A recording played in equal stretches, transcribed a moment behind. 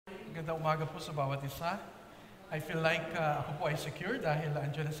Magandang umaga po sa bawat isa. I feel like ako po ay secure dahil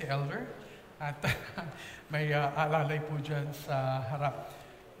andyan na si Elder at may alalay po dyan sa harap.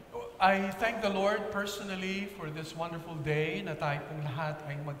 I thank the Lord personally for this wonderful day na tayo pong lahat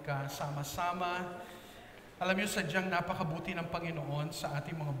ay magkasama-sama. Alam niyo, sadyang napakabuti ng Panginoon sa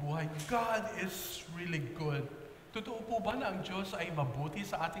ating mga buhay. God is really good. Totoo po ba na ang Diyos ay mabuti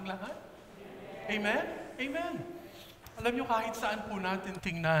sa ating lahat? Amen? Amen. Alam niyo, kahit saan po natin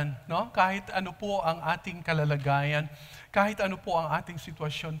tingnan, no? Kahit ano po ang ating kalalagayan, kahit ano po ang ating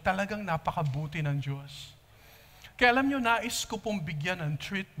sitwasyon, talagang napakabuti ng Diyos. Kaya alam niyo, nais ko pong bigyan ng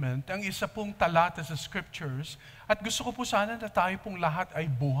treatment ang isa pong talata sa Scriptures at gusto ko po sana na tayo pong lahat ay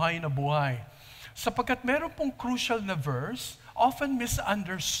buhay na buhay. Sapagkat meron pong crucial na verse, often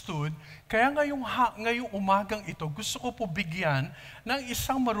misunderstood, kaya ngayong umagang ito, gusto ko po bigyan ng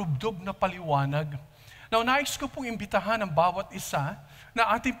isang marubdob na paliwanag. Now, nais ko pong imbitahan ang bawat isa na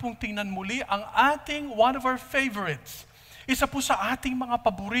ating pong tingnan muli ang ating one of our favorites. Isa po sa ating mga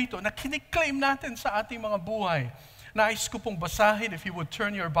paborito na kiniklaim natin sa ating mga buhay. Nais ko pong basahin, if you would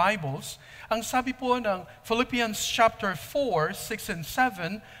turn your Bibles, ang sabi po ng Philippians chapter 4, 6 and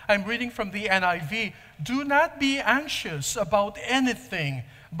 7, I'm reading from the NIV, "Do not be anxious about anything,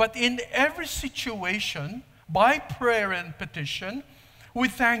 but in every situation, by prayer and petition,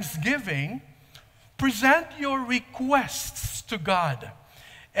 with thanksgiving, present your requests to God,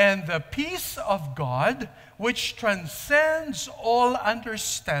 and the peace of God, which transcends all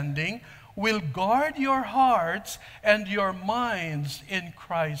understanding, will guard your hearts and your minds in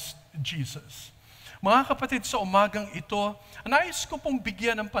Christ Jesus." Mga kapatid, sa umagang ito, nais ko pong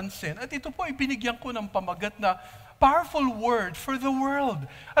bigyan ng pansin, at ito po ay binigyan ko ng pamagat na powerful word for the world.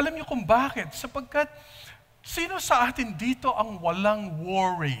 Alam niyo kung bakit? Sapagkat sino sa atin dito ang walang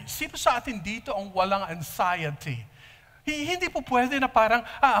worry? Sino sa atin dito ang walang anxiety? Hindi po pwede na parang,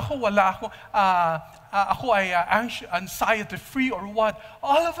 ako ay anxiety-free or what.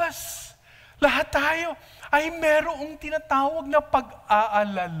 All of us, lahat tayo ay merong tinatawag na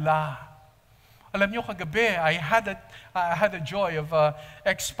pag-aalala. Alam niyo, kagabi, I had a joy of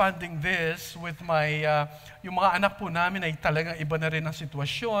expanding this with yung mga anak po namin ay talagang iba na rin ang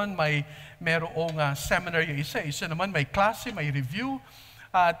sitwasyon. Merong seminar yung isa naman may klase, may review,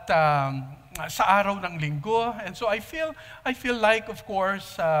 at sa araw ng linggo. And so I feel like, of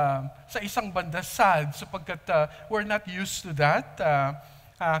course, sa isang banda sad, sapagkat we're not used to that.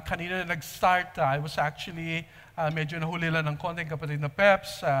 Kanina na nag-start, I was actually, medyo nahuli lang ng konting kapatid na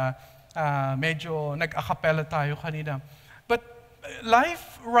Peps, medyo nag-acapella tayo kanina. But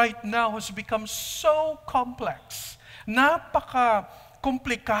life right now has become so complex.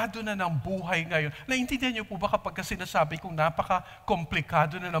 Napaka-komplikado na ng buhay ngayon. Naintindihan niyo po ba kapag sinasabi kong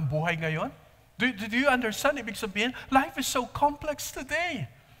napaka-komplikado na ng buhay ngayon? Do you understand? Ibig sabihin, life is so complex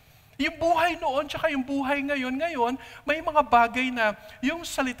today. Yung buhay noon, tsaka yung buhay ngayon, may mga bagay na yung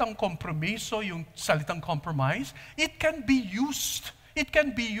salitang kompromiso, yung salitang compromise, it can be used. It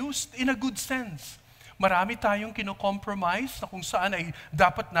can be used in a good sense. Marami tayong kino-compromise na kung saan ay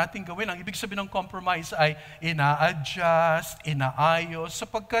dapat nating gawin. Ang ibig sabihin ng compromise ay ina-adjust, inaayos,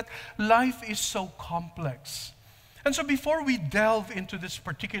 sapagkat life is so complex. And so before we delve into this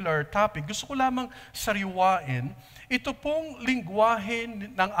particular topic, gusto ko lamang sariwain ito pong lingwahe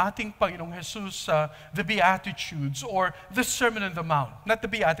ng ating Panginoong Jesus sa the Beatitudes or the Sermon on the Mount. Not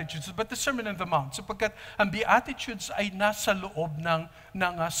the Beatitudes, but the Sermon on the Mount. Sapagkat ang Beatitudes ay nasa loob ng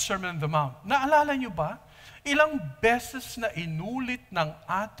Sermon on the Mount. Naalala niyo ba? Ilang beses na inulit ng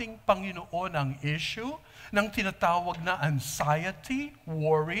ating Panginoon ang issue ng tinatawag na anxiety,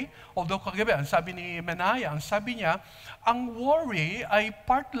 worry. Although kagabi, ang sabi ni Menaya, ang sabi niya, ang worry ay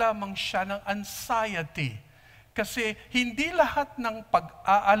part lamang siya ng anxiety. Kasi hindi lahat ng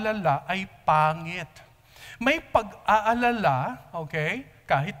pag-aalala ay pangit. May pag-aalala, okay,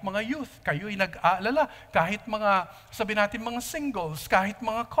 kahit mga youth, kayo ay nag-aalala, kahit mga, sabi natin mga singles, kahit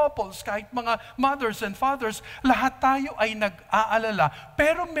mga couples, kahit mga mothers and fathers, lahat tayo ay nag-aalala.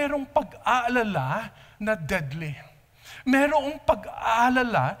 Pero merong pag-aalala na deadly. Merong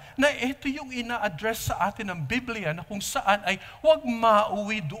pag-aalala na ito yung ina-address sa atin ng Biblia na kung saan ay huwag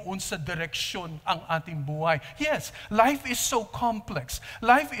mauwi doon sa direksyon ang ating buhay. Yes, life is so complex.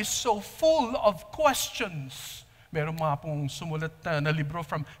 Life is so full of questions. Meron mga pong sumulat na libro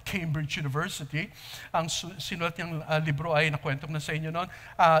from Cambridge University. Ang sinulat niyang libro ay nakwento ko na sa inyo noon,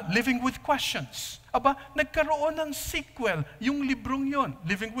 Living with Questions. Aba, nagkaroon ng sequel, yung librong yon,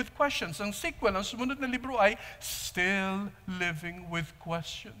 Living with Questions. Ang sequel, ang sumunod na libro ay Still Living with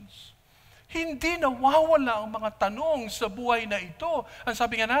Questions. Hindi nawawala ang mga tanong sa buhay na ito. Ang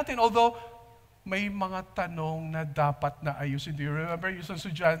sabi nga natin, although may mga tanong na dapat na ayusin. Do you remember yung isang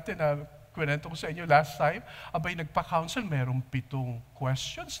estudyante na kwento ko sa inyo last time? Abay, nagpa-counsel, merong 7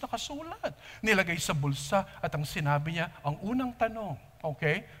 questions nakasulat. Nilagay sa bulsa at ang sinabi niya, ang unang tanong,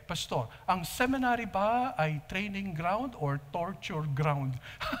 okay, Pastor, ang seminary ba ay training ground or torture ground?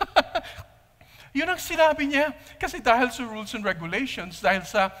 Yun ang sinabi niya. Kasi dahil sa rules and regulations, dahil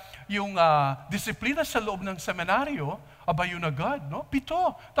sa yung disiplina sa loob ng seminaryo, aba yun agad, no?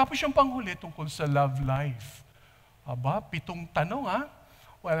 7. Tapos yung panghuli tungkol sa love life. Aba, 7 tanong, ha?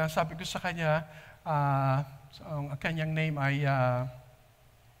 Well, sabi ko sa kanya, ang kanyang name ay,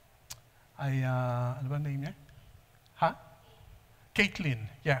 ano ba name niya? Ha? Caitlin,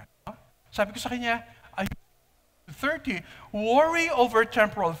 yeah. Sabi ko sa kanya, 30, worry over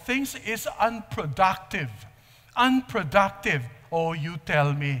temporal things is unproductive. Unproductive. Oh, you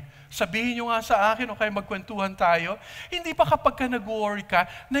tell me. Sabihin nyo nga sa akin o kaya magkwentuhan tayo, hindi pa kapag ka nag-worry ka,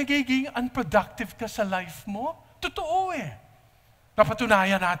 nagiging unproductive ka sa life mo? Totoo eh.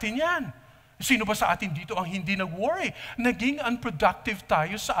 Napatunayan natin yan. Sino ba sa atin dito ang hindi nag-worry? Naging unproductive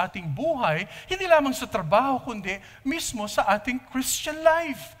tayo sa ating buhay, hindi lamang sa trabaho, kundi mismo sa ating Christian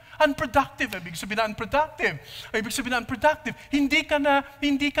life. Unproductive. Ibig sabihin na unproductive. Ibig sabihin na unproductive. Hindi ka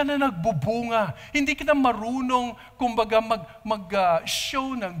na nagbubunga. Hindi ka na marunong, kumbaga,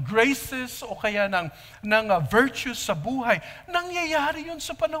 show ng graces o kaya ng virtues sa buhay. Nangyayari yun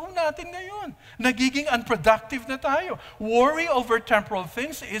sa panahon natin ngayon. Nagiging unproductive na tayo. Worry over temporal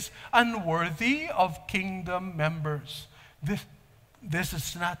things is unworthy of kingdom members. This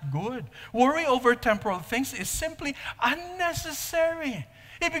is not good. Worry over temporal things is simply unnecessary.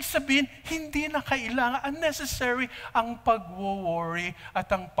 Ibig sabihin, hindi na kailangan, unnecessary ang pag-worry at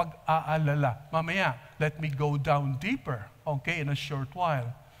ang pag-aalala. Mamaya, let me go down deeper, okay, in a short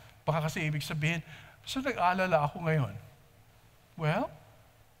while. Baka kasi ibig sabihin, so nag-aalala ako ngayon. Well,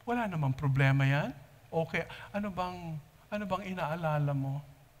 wala namang problema yan. Okay, ano bang inaalala mo?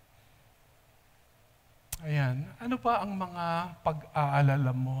 Ayan, ano pa ang mga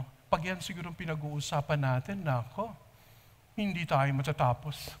pag-aalala mo? Pag yan siguro pinag-uusapan natin, nako, hindi tayo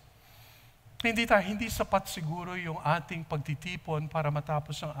matatapos. Hindi sapat siguro yung ating pagtitipon para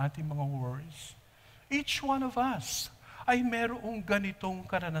matapos ang ating mga worries. Each one of us ay merong ganitong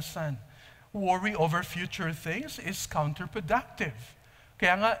karanasan. Worry over future things is counterproductive.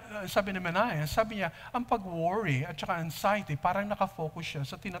 Kaya nga, sabi ni Manaya, sabi niya, ang pag-worry at saka anxiety, parang nakafocus siya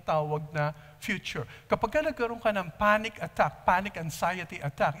sa tinatawag na future. Kapag ka nagkaroon ka ng panic anxiety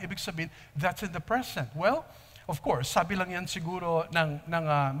attack, ibig sabihin, that's in the present. Well, of course, sabi lang yan siguro ng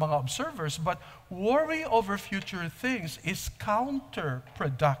mga observers, but worry over future things is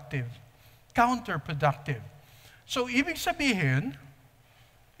counterproductive. Counterproductive. So, ibig sabihin,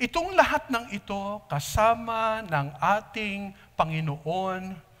 itong lahat ng ito kasama ng ating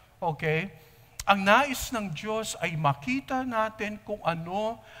Panginoon, okay? Ang nais ng Diyos ay makita natin kung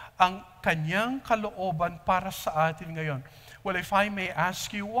ano ang kanyang kalooban para sa atin ngayon. Well, if I may ask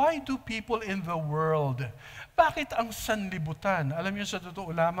you, why do people in the world, bakit ang sanlibutan? Alam niyo, sa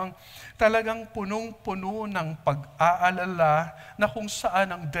totoo lamang, talagang punong-puno ng pag-aalala na kung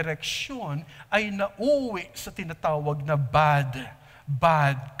saan ang direksyon ay nauwi sa tinatawag na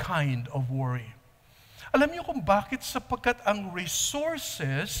bad kind of worry. Alam niyo kung bakit? Sapagkat ang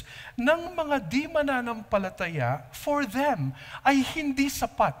resources ng mga di mananampalataya for them ay hindi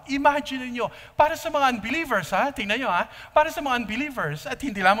sapat. Imagine niyo, para sa mga unbelievers, tingnan niyo, para sa mga unbelievers, at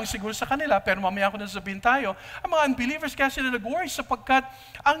hindi lamang siguro sa kanila, pero mamaya ko na sabihin tayo, ang mga unbelievers kaya sila nag-worry sapagkat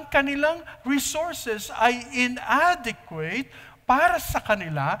ang kanilang resources ay inadequate para sa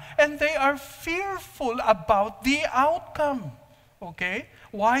kanila and they are fearful about the outcome. Okay?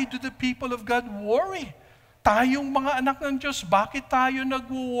 Why do the people of God worry? Tayong mga anak ng Diyos, bakit tayo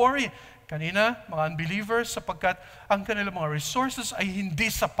nag-worry? Kanina, mga unbelievers, sapagkat ang kanilang mga resources ay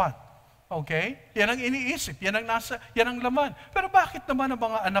hindi sapat. Okay? Yan ang iniisip, yan ang laman. Pero bakit naman ang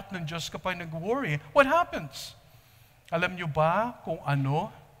mga anak ng Diyos kapag nag-worry? What happens? Alam niyo ba kung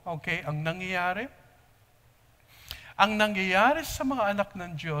ano, okay, ang nangyayari? Ang nangyayari sa mga anak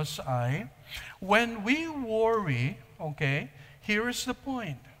ng Diyos ay, when we worry, okay, here is the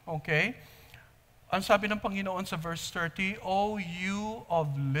point, okay? Ang sabi ng Panginoon sa verse 30, "O you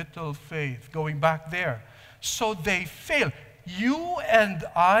of little faith." Going back there. So they fail. You and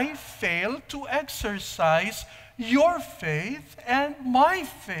I fail to exercise your faith and my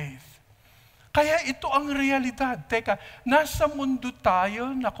faith. Kaya ito ang realidad. Teka, nasa mundo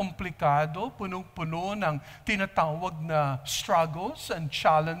tayo na komplikado, punong-puno ng tinatawag na struggles and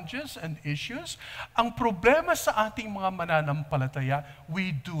challenges and issues. Ang problema sa ating mga mananampalataya,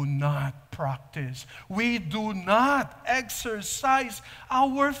 we do not practice. We do not exercise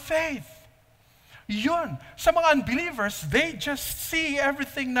our faith. Yun. Sa mga unbelievers, they just see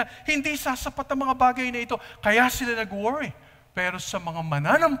everything na hindi sasapat ang mga bagay na ito. Kaya sila nag-worry. Pero sa mga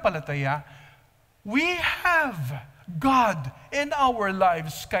mananampalataya, we have God in our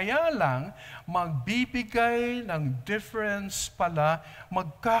lives. Kaya lang, magbibigay ng difference pala,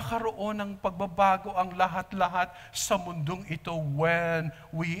 magkakaroon ng pagbabago ang lahat-lahat sa mundong ito when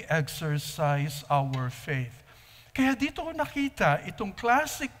we exercise our faith. Kaya dito ko nakita itong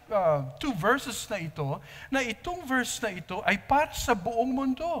classic two verses na itong verse na ito ay para sa buong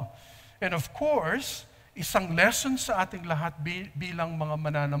mundo. And of course, isang lesson sa ating lahat bilang mga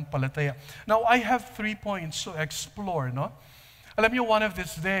mananampalataya. Now, I have 3 points to explore, no? Alam niyo, one of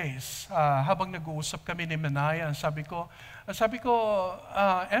these days, habang nag-uusap kami ni Manaya, sabi ko,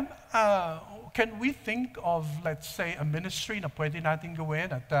 can we think of, let's say, a ministry na pwede natin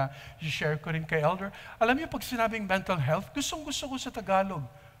gawin at i-share ko rin kay Elder? Alam niyo, pag sinabing mental health, gustong-gusto ko sa Tagalog,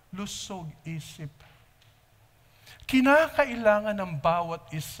 lusog isip. Kinakailangan ng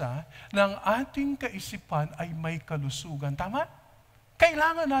bawat isa ng ating kaisipan ay may kalusugan. Tama?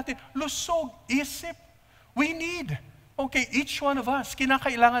 Kailangan natin lusog isip. We need. Okay, each one of us,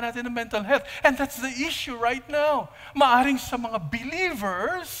 kinakailangan natin ng mental health. And that's the issue right now. Maaring sa mga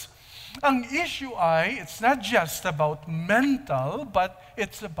believers, ang issue ay, it's not just about mental, but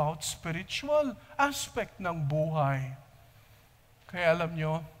it's about spiritual aspect ng buhay. Kaya alam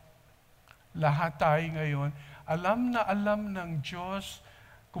nyo, lahat tayo ngayon, alam na alam ng Diyos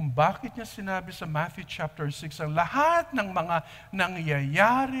kung bakit niya sinabi sa Matthew chapter 6, ang lahat ng mga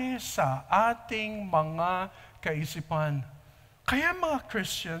nangyayari sa ating mga kaisipan. Kaya mga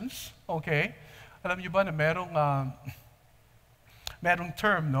Christians, okay, alam niyo ba na merong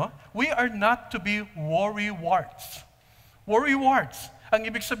term, no? We are not to be worrywarts. Worrywarts. Ang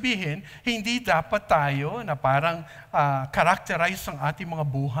ibig sabihin, hindi dapat tayo na parang characterize ang ating mga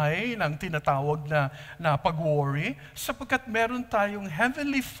buhay ng tinatawag na pag-worry, sapagkat meron tayong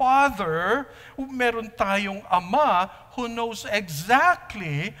Heavenly Father, meron tayong Ama who knows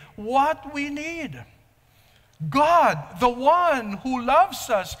exactly what we need. God, the one who loves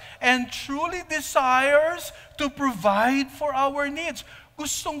us and truly desires to provide for our needs.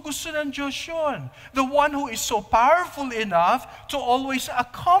 Gustong-gusto ng Diyos yun. The one who is so powerful enough to always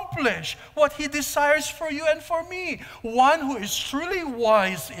accomplish what He desires for you and for me. One who is truly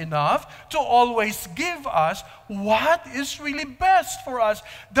wise enough to always give us what is really best for us.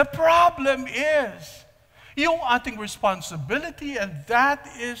 The problem is, yung ating responsibility, and that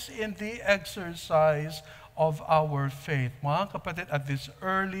is in the exercise of our faith. Mga kapatid, at this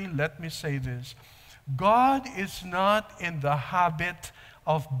early, let me say this. God is not in the habit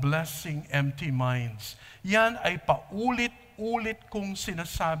of blessing empty minds. Yan ay paulit-ulit kong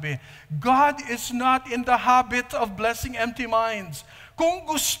sinasabi. God is not in the habit of blessing empty minds. Kung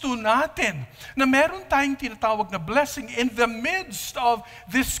gusto natin na meron tayong tinatawag na blessing in the midst of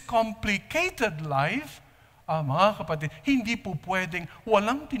this complicated life, mga kapatid, hindi po pwedeng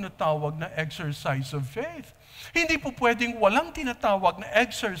walang tinatawag na exercise of faith. Hindi po pwedeng walang tinatawag na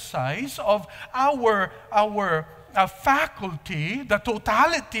exercise of our faculty, the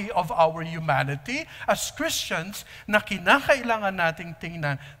totality of our humanity as Christians na kinakailangan nating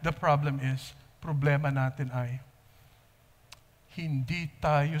tingnan. The problem is, problema natin ay, hindi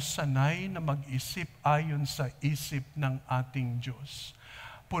tayo sanay na mag-isip ayon sa isip ng ating Diyos.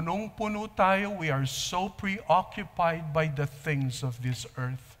 Punong-puno tayo, we are so preoccupied by the things of this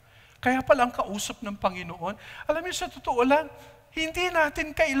earth. Kaya pala ang kausap ng Panginoon, alam niyo sa totoo lang, hindi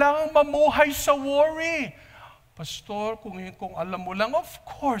natin kailangang mamuhay sa worry. Pastor, kung alam mo lang, of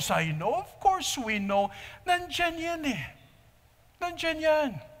course I know, of course we know, nandyan yan eh. Nandyan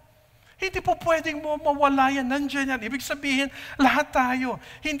yan. Hindi po pwedeng mawala yan, nandyan yan. Ibig sabihin, lahat tayo.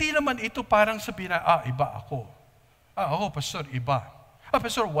 Hindi naman ito parang sabihin na, iba ako. Ako, Pastor, iba.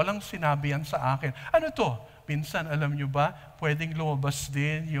 Pastor, walang sinabi yan sa akin. Ano to? Minsan, alam nyo ba, pwedeng lumabas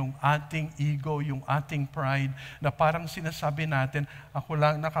din yung ating ego, yung ating pride, na parang sinasabi natin, ako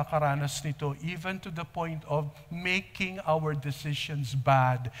lang nakakaranas nito, even to the point of making our decisions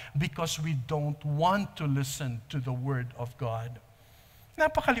bad because we don't want to listen to the Word of God.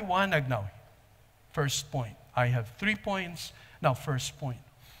 Napakaliwanag now. First point. I have 3 points. Now, first point.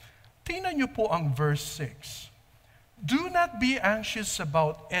 Tingnan nyo po ang verse 6. Do not be anxious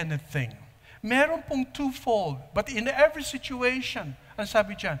about anything. Meron pong twofold, but in every situation, ang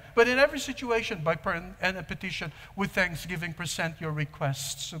sabi dyan, but in every situation, by prayer and petition, with thanksgiving, present your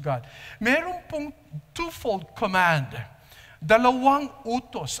requests to God. Meron pong twofold command. Dalawang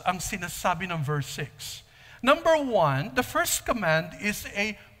utos ang sinasabi ng verse 6. Number 1, the first command is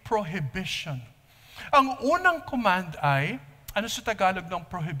a prohibition. Ang unang command ay, ano sa Tagalog ng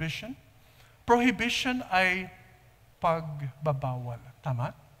prohibition? Prohibition ay pagbabawal.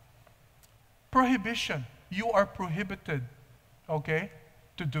 Tama? Prohibition. You are prohibited, okay,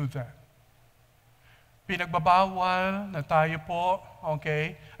 to do that. Pinagbabawal na tayo po,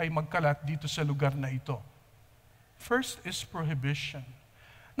 okay, ay magkalat dito sa lugar na ito. First is prohibition.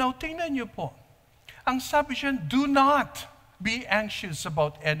 Now, tingnan niyo po. Ang sabi diyan, do not be anxious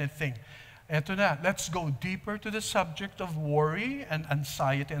about anything. Eto na, let's go deeper to the subject of worry and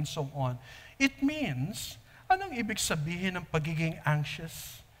anxiety and so on. It means, anong ibig sabihin ng pagiging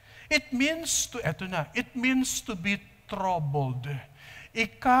anxious? It means to be troubled.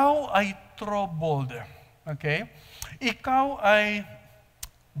 Ikaw ay troubled. Okay? Ikaw ay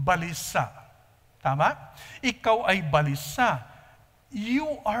balisa. Tama? Ikaw ay balisa.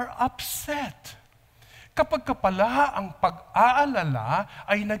 You are upset. Kapag pala ang pag-aalala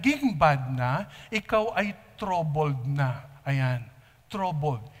ay naging bad na, ikaw ay troubled na. Ayan,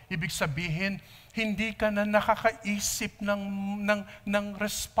 troubled. Ibig sabihin, hindi ka na nakakaisip ng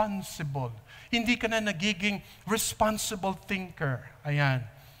responsible. Hindi ka na nagiging responsible thinker. Ayan.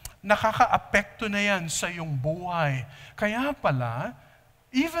 Nakaka-apekto na yan sa iyong buhay. Kaya pala,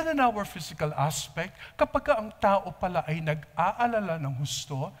 even in our physical aspect, kapag ang tao pala ay nag-aalala ng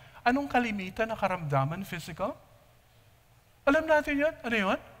husto, anong kalimitan na karamdaman physical? Alam natin yan? Ano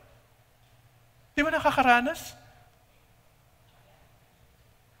yun? Di ba nakakaranas?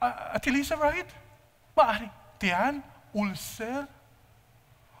 At Elisa, right? Maaring tiyan, ulcer.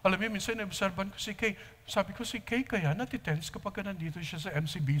 Alam niyo, minsan na-observan ko si Kay. Sabi ko si Kay, kaya natitense kapag nandito siya sa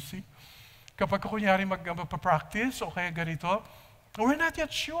MCBC. Kapag kunyari mag-practice o kaya ganito, we're not yet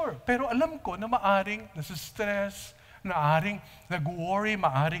sure. Pero alam ko na maaring nasa-stress, maaring nag-worry,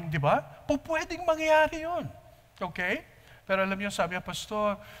 maaring, di ba? Pwedeng mangyari yun. Okay? Pero alam niyo, sabi niya,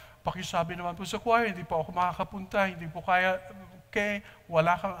 Pastor, pakisabi naman po sa choir, hindi po ako makakapunta, hindi po kaya, okay,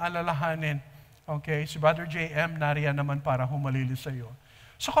 wala kang alalahanin. Okay? Si Brother JM, nariyan naman para humalili sa iyo.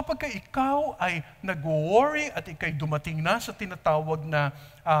 So kapag ikaw ay nag-worry at ikay dumating na sa tinatawag na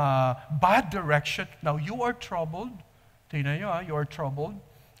bad direction, now you are troubled. Tingnan niyo, you are troubled,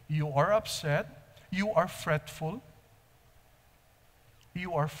 you are upset, you are fretful.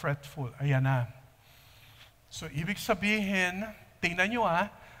 You are fretful. Ayan na. So, ibig sabihin, tingnan nyo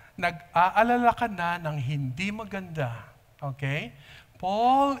nag-aalala ka na ng hindi maganda. Okay?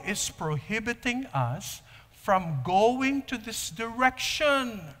 Paul is prohibiting us from going to this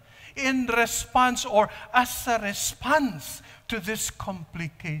direction in response or as a response to this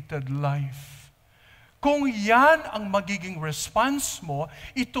complicated life. Kung yan ang magiging response mo,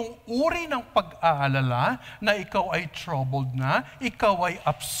 itong uri ng pag-aalala na ikaw ay troubled na, ikaw ay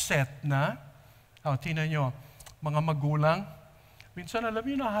upset na. Tingnan nyo, mga magulang, minsan alam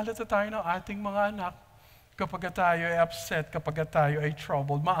nyo, nahalata tayo ng ating mga anak kapag tayo ay upset, kapag tayo ay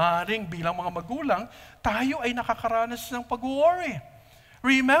troubled. Maaring bilang mga magulang, tayo ay nakakaranas ng pag-worry.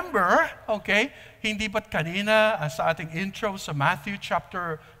 Remember, okay, hindi ba't kanina sa ating intro sa Matthew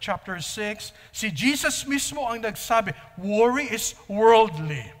chapter 6, si Jesus mismo ang nagsabi, worry is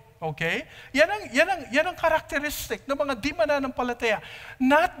worldly. Okay? Yan ang characteristic ng mga di mananampalataya.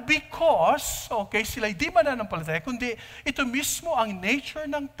 Not because, okay, sila'y di mananampalataya, kundi ito mismo ang nature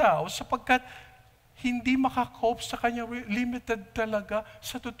ng tao sapagkat hindi makakope sa kanyang limited talaga.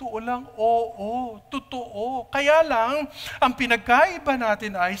 Sa totoo lang, oo, totoo. Kaya lang, ang pinagkaiba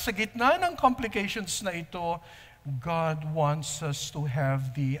natin ay sa gitna ng complications na ito, God wants us to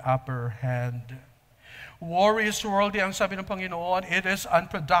have the upper hand. Worry is worldly, ang sabi ng Panginoon, it is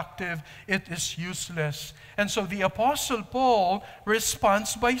unproductive, it is useless. And so the Apostle Paul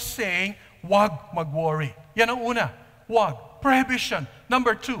responds by saying, wag mag-worry. Yan ang una, wag. Prohibition.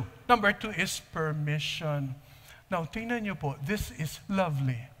 Number two is permission. Now, tingnan niyo po, this is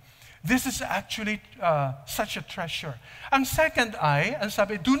lovely. This is actually such a treasure. Ang second ay, ang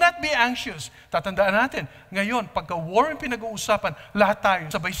sabi, do not be anxious. Tatandaan natin, ngayon, pagka war yung pinag-uusapan, lahat tayo,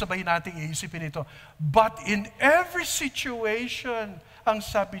 sabay-sabay natin iisipin ito. But in every situation, ang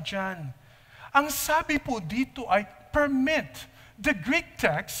sabi dyan, ang sabi po dito ay permit. The Greek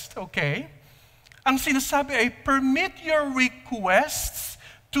text, okay, ang sinasabi ay permit your requests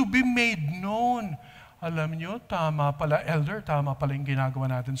to be made known. Alam nyo, tama pala, elder, tama pala yung ginagawa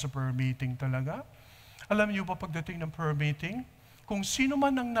natin sa prayer meeting talaga. Alam nyo ba pagdating ng prayer meeting, kung sino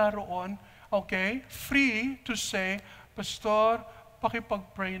man ang naroon, okay, free to say, Pastor,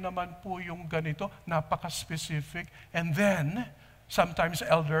 pakipag-pray naman po yung ganito, napaka-specific. And then, sometimes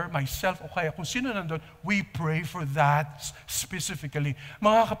elder, myself, o kaya kung sino nandun, we pray for that specifically.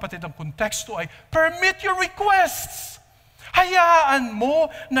 Mga kapatid, ang konteksto ay, permit your requests. Hayaan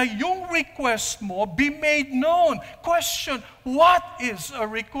mo na yung request mo be made known. Question, what is a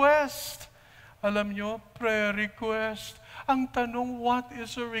request? Alam nyo, prayer request. Ang tanong, what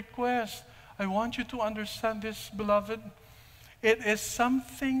is a request? I want you to understand this, beloved. It is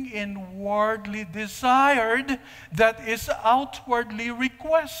something inwardly desired that is outwardly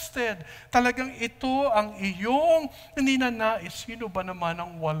requested. Talagang ito ang iyong ninanais. Sino ba naman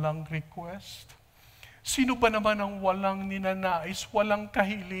ang walang request? Sino ba naman ang walang ninanais, walang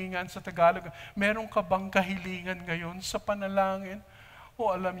kahilingan sa Tagalog? Meron ka bang kahilingan ngayon sa panalangin? O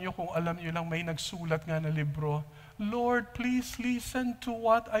alam niyo, kung alam niyo lang, may nagsulat nga na libro, Lord, please listen to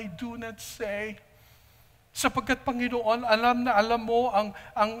what I do not say. Sapagkat Panginoon, alam mo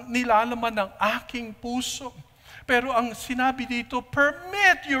ang nilalaman ng aking puso. Pero ang sinabi dito,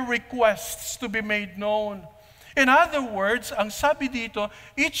 permit your requests to be made known. In other words, ang sabi dito,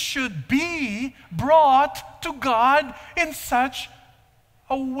 it should be brought to God in such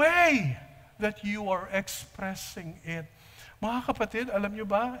a way that you are expressing it. Mga kapatid, alam niyo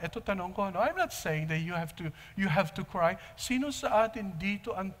ba? Ito tanong ko. No? I'm not saying that you have to cry. Sino sa atin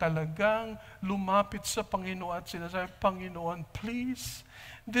dito ang talagang lumapit sa Panginoon at sinasabi, Panginoon, please,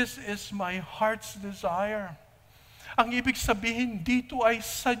 this is my heart's desire. Ang ibig sabihin dito ay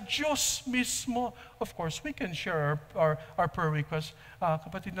sa Diyos mismo. Of course, we can share our prayer request.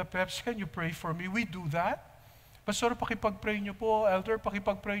 Kapatid na Peps, can you pray for me? We do that. Pastor, pakipag-pray niyo po. Elder,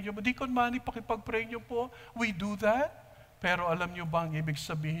 pakipag-pray niyo po. Deacon Manny, pakipag-pray niyo po. We do that. Pero alam niyo ba ang ibig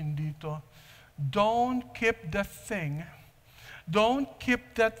sabihin dito? Don't keep that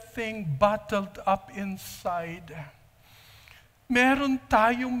thing bottled up inside. Meron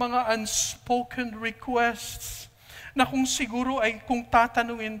tayong mga unspoken requests na kung siguro ay kung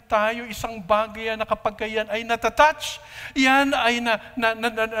tatanungin tayo, isang bagay na kapag yan ay natatouch, yan ay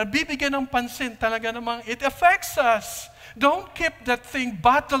bibigyan ng pansin, talaga namang it affects us. Don't keep that thing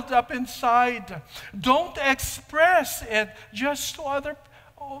bottled up inside. Don't express it just to other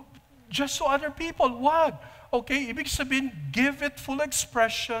people. Wag. Okay, ibig sabihin, give it full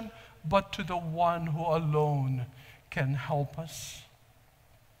expression, but to the one who alone can help us.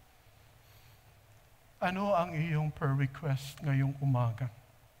 Ano ang iyong prayer request ngayong umaga?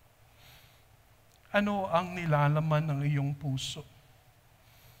 Ano ang nilalaman ng iyong puso?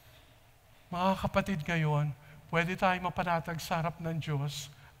 Mga kapatid, ngayon, pwede tayo mapanatag sa harap ng Diyos,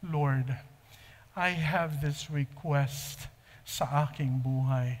 Lord, I have this request sa aking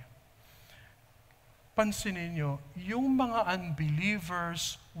buhay. Pansinin niyo, yung mga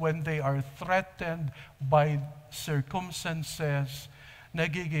unbelievers, when they are threatened by circumstances,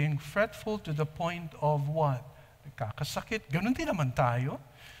 nagiging fretful to the point of what? Nagkakasakit. Ganun din naman tayo.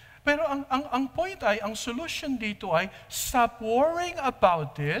 Pero ang point ay, ang solution dito ay, stop worrying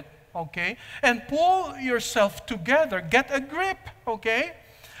about it, okay? And pull yourself together. Get a grip, okay?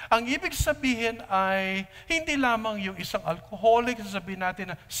 Ang ibig sabihin ay, hindi lamang yung isang alcoholic, sasabihin natin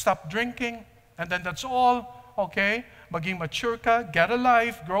na stop drinking, and then that's all, okay? Maging mature ka, get a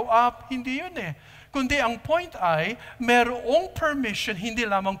life, grow up. Hindi yun eh. Kundi ang point ay, merong permission, hindi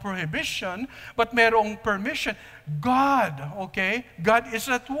lamang prohibition, but merong permission. God, okay? God is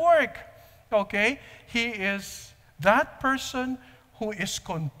at work, okay? He is that person who is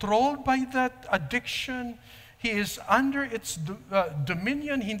controlled by that addiction. He is under its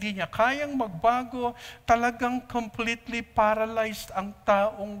dominion. Hindi niya kayang magbago. Talagang completely paralyzed ang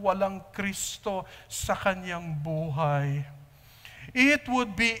taong walang Kristo sa kanyang buhay. It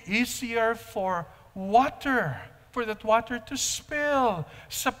would be easier for that water to spill,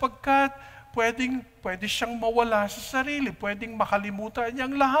 sapagkat pwede siyang mawala sa sarili, pwedeng makalimutan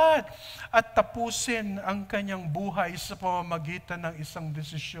niyang lahat at tapusin ang kanyang buhay sa pamamagitan ng isang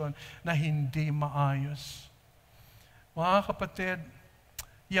desisyon na hindi maayos. Mga kapatid,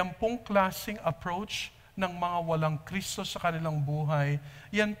 yan pong klaseng approach ng mga walang Kristo sa kanilang buhay,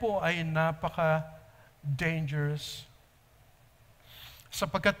 yan po ay napaka-dangerous.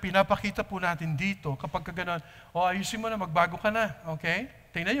 Sapagkat pinapakita po natin dito, kapag gano'n, ayusin mo na, magbago ka na, okay?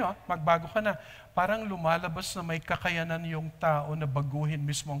 Tingnan nyo, magbago ka na. Parang lumalabas na may kakayanan yung tao na baguhin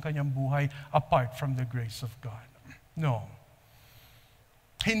mismo ang kanyang buhay apart from the grace of God. No.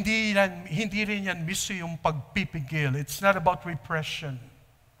 Hindi rin yan mismo yung pagpipigil. It's not about repression.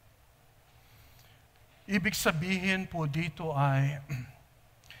 Ibig sabihin po dito ay,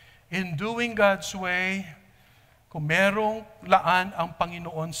 in doing God's way, kung merong laan ang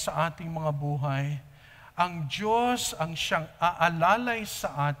Panginoon sa ating mga buhay, ang Diyos ang siyang aalalay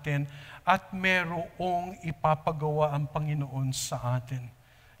sa atin at merong ipapagawa ang Panginoon sa atin.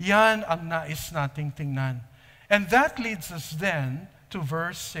 Yan ang nais nating tingnan. And that leads us then to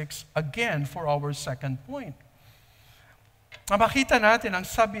verse 6 again for our second point. Makita natin, ang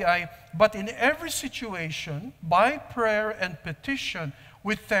sabi ay, but in every situation, by prayer and petition,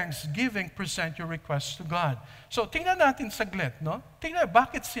 With thanksgiving, present your requests to God. So, tingnan natin saglit, no? Tingnan,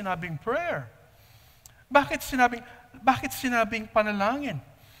 bakit sinabing prayer? Bakit sinabing panalangin?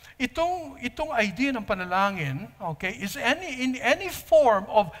 Itong idea ng panalangin, okay, is in any form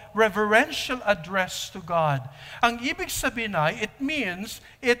of reverential address to God. Ang ibig sabihin ay, it means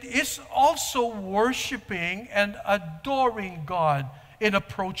it is also worshiping and adoring God in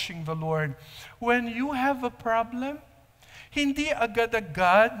approaching the Lord. When you have a problem, hindi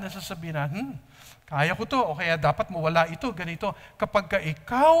agad-agad nasasabihin na, kaya ko to, o kaya dapat mawala ito, ganito. Kapag ka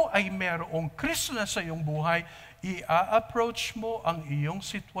ikaw ay merong Kristo na sa iyong buhay, i-approach mo ang iyong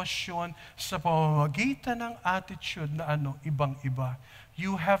sitwasyon sa pamamagitan ng attitude na ibang-iba.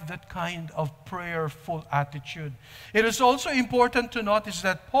 You have that kind of prayerful attitude. It is also important to notice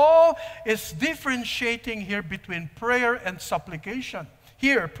that Paul is differentiating here between prayer and supplication.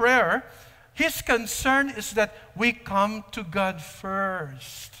 Here, prayer, his concern is that we come to God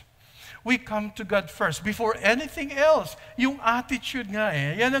first. We come to God first before anything else. Yung attitude nga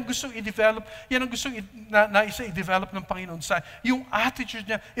yan ang gustong i-develop, yan ang gustong naisa i-develop ng Panginoon sa yung attitude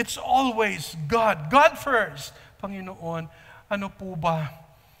niya, it's always God. God first. Panginoon, ano po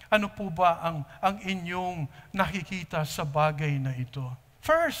ba ang inyong nakikita sa bagay na ito?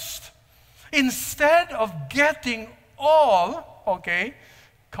 First, instead of getting all,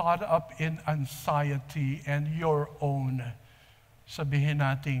 caught up in anxiety and your own sabihin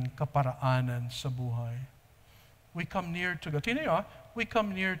nating kaparaanan sa buhay. We come near to God. Tingnan niyo, we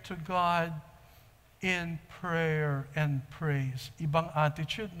come near to God in prayer and praise. Ibang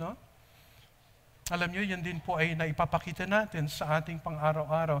attitude, no? Alam niyo, yan din po ay naipapakita natin sa ating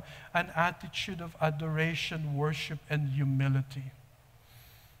pang-araw-araw, an attitude of adoration, worship, and humility.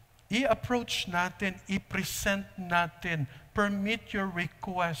 I-approach natin, i-present natin, permit your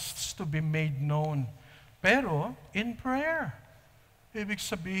requests to be made known. Pero, in prayer. Ibig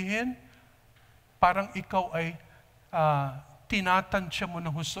sabihin, parang ikaw ay tinatansya mo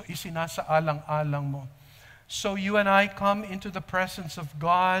ng husto, isinasaalang-alang mo. So you and I come into the presence of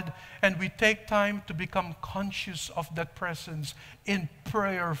God and we take time to become conscious of that presence in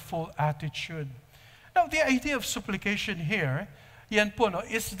prayerful attitude. Now, the idea of supplication here, yan po, no,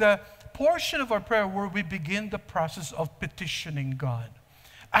 is the portion of our prayer where we begin the process of petitioning God,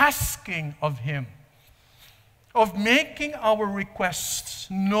 asking of Him, of making our requests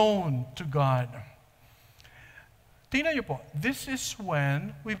known to God. Tingnan niyo po, this is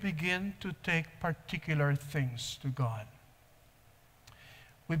when we begin to take particular things to God.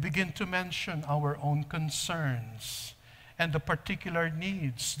 We begin to mention our own concerns and the particular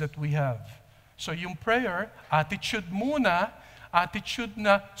needs that we have. So yung prayer, attitude muna, attitude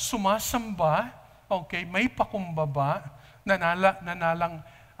na sumasamba, may pakumbaba, nanalang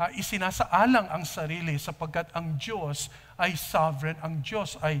isinasaalang ang sarili sapagkat ang Diyos ay sovereign, ang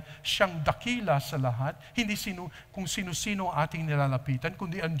Diyos ay siyang dakila sa lahat, hindi kung sino-sino ang ating nilalapitan,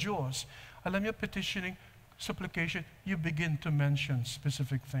 kundi ang Diyos. Alam niyo, petitioning, supplication, you begin to mention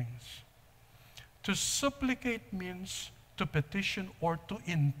specific things. To supplicate means to petition or to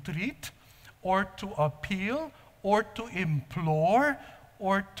entreat, or to appeal, or to implore,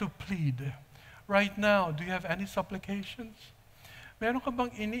 or to plead. Right now, do you have any supplications? Meron ka bang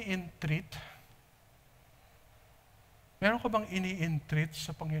ini-entreat? Meron ka bang ini-entreat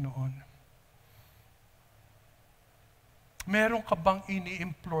sa Panginoon? Meron ka bang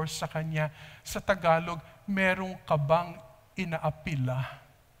ini-implore sa Kanya? Sa Tagalog, meron ka bang inaapila?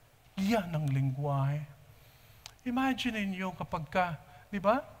 Yan ang lingwahe. Imagine niyo kapag ka, di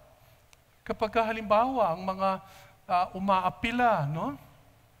ba? Kapag ka halimbawa, ang mga umaapila, no?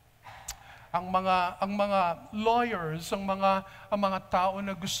 Ang mga lawyers, ang mga tao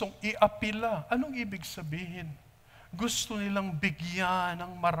na gustong iapila, anong ibig sabihin? Gusto nilang bigyan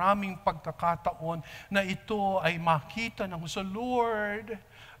ng maraming pagkakataon na ito ay makita ng so Lord,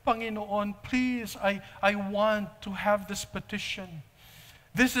 Panginoon, please, I want to have this petition.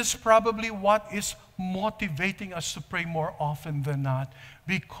 This is probably what is motivating us to pray more often than not,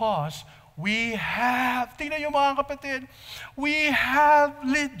 because we have, tingnan niyo mga kapatid, we have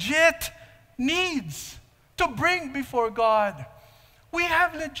legit needs to bring before God. We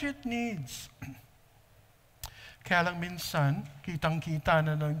have legit needs. Kaya lang minsan, kitang-kita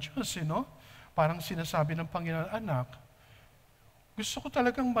na ng Diyos, parang sinasabi ng Panginoon, anak, gusto ko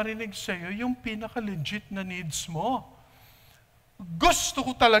talagang marinig sa iyo yung pinaka-legit na needs mo. Gusto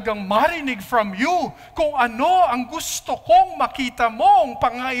ko talagang marinig from you kung ano ang gusto kong makita mo, ang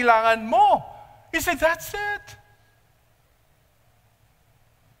pangailangan mo. He said, that's it.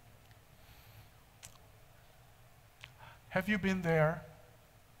 Have you been there?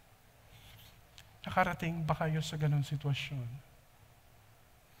 Nakarating ba kayo sa ganun sitwasyon?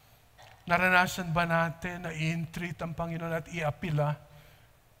 Naranasan ba natin na i-entreat ang Panginoon at i-apila?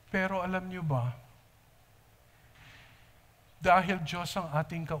 Pero alam niyo ba, dahil Diyos ang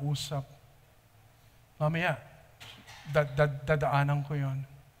ating kausap, mamaya, dadaanan ko yon.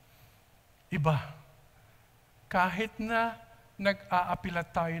 Iba, kahit na nag-aapila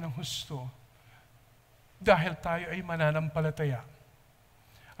tayo ng husto, dahil tayo ay mananampalataya,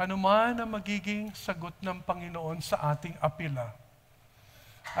 ano man ang magiging sagot ng Panginoon sa ating apila,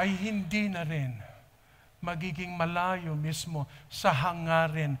 ay hindi na rin magiging malayo mismo sa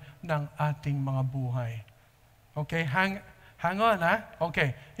hangarin ng ating mga buhay. Okay? Hang on, ha?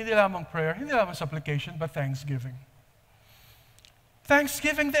 Okay. Hindi lamang prayer, hindi lamang supplication, but thanksgiving.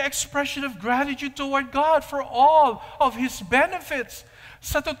 Thanksgiving, the expression of gratitude toward God for all of His benefits.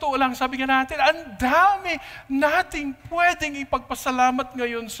 Sa totoo lang, sabi nga natin, ang dami nating pwedeng ipagpasalamat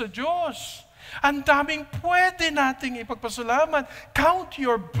ngayon sa Diyos. Ang daming pwede nating ipagpasalamat. Count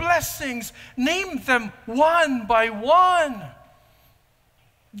your blessings. Name them one by one.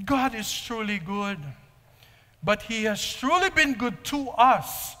 God is truly good. But He has truly been good to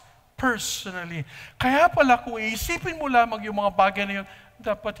us personally. Kaya pala kung iisipin mo lamang yung mga bagay na yun,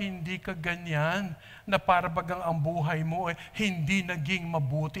 dapat hindi ka ganyan na para bagang ang buhay mo hindi naging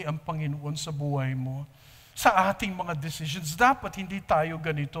mabuti ang Panginoon sa buhay mo. Sa ating mga decisions, dapat hindi tayo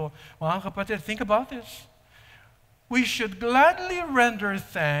ganito. Mga kapatid, think about this. We should gladly render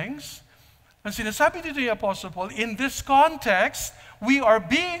thanks. Ang sinasabi dito ni Apostle Paul, in this context, we are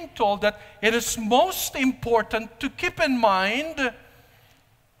being told that it is most important to keep in mind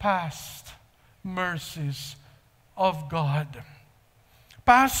past mercies of God.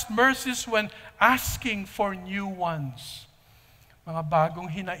 Past mercies when asking for new ones. Mga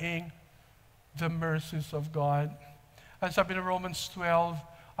bagong hinaing, the mercies of God. Ang sabi ng Romans 12,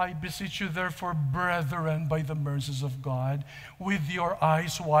 I beseech you therefore, brethren, by the mercies of God, with your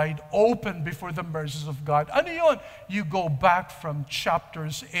eyes wide open before the mercies of God. Ano yun? You go back from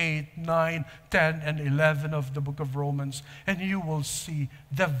chapters 8, 9, 10, and 11 of the book of Romans, and you will see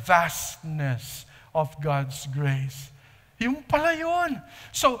the vastness of God's grace. Yung pala yun.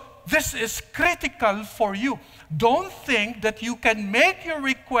 So, this is critical for you. Don't think that you can make your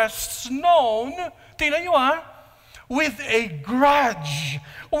requests known, tingnan nyo with a grudge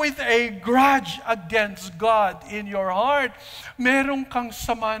against God in your heart. Meron kang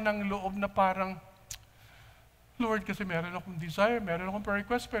sama ng loob na parang, Lord, kasi meron akong desire, meron akong prayer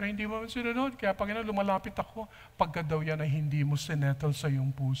request, pero hindi mo sinunod. Kaya Panginoon, lumalapit ako, pagka daw yan ay hindi mo sinettle sa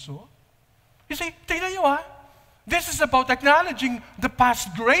iyong puso. You see, tingnan nyo this is about acknowledging the past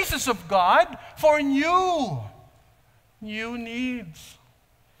graces of God for new needs,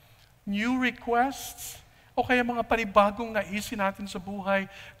 new requests, o kaya mga panibagong naisin natin sa buhay.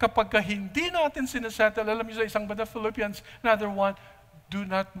 Kapag hindi natin sinasettle, alam niyo sa isang banda, Philippians, another one, do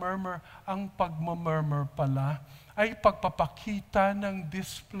not murmur. Ang pagmamurmur pala ay pagpapakita ng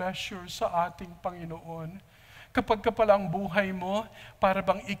displeasure sa ating Panginoon. Kapag pala ang buhay mo, para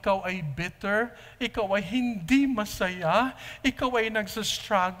bang ikaw ay bitter, ikaw ay hindi masaya, ikaw ay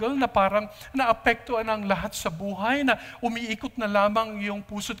nagsastruggle na parang naapektuhan ang lahat sa buhay, na umiikot na lamang yung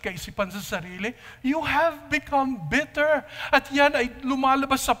puso't kaisipan sa sarili, you have become bitter. At yan ay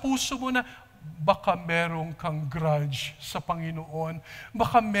lumalabas sa puso mo na baka merong kang grudge sa Panginoon,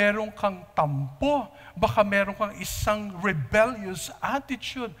 baka merong kang tampo, baka merong kang isang rebellious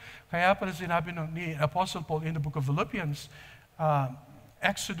attitude. Kaya pala sinabi ni Apostle Paul in the book of Philippians,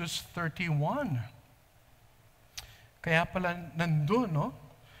 Exodus 31. Kaya pala nandun,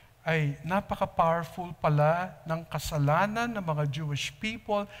 ay napaka-powerful pala ng kasalanan ng mga Jewish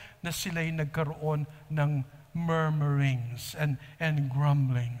people na sila'y nagkaroon ng murmurings and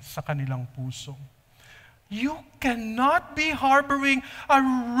grumbling sa kanilang puso. You cannot be harboring a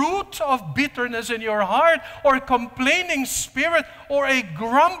root of bitterness in your heart or complaining spirit or a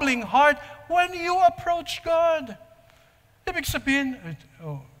grumbling heart when you approach God. Ibig sabihin,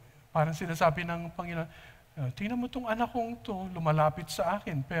 parang sinasabi ng Panginoon, tingnan mo itong anak kong to, lumalapit sa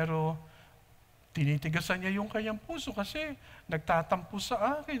akin, pero tinitigasan niya yung kanyang puso kasi nagtatampo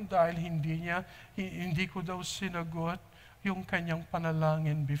sa akin dahil hindi ko daw sinagot yung kanyang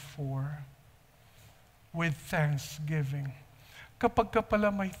panalangin before. With thanksgiving. Kapag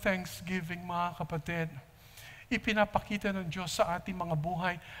pala may thanksgiving, mga kapatid, ipinapakita ng Diyos sa ating mga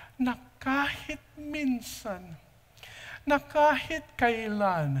buhay na kahit minsan, na kahit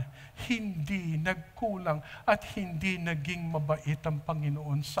kailan, hindi nagkulang at hindi naging mabait ang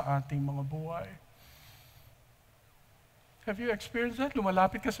Panginoon sa ating mga buhay. Have you experienced that?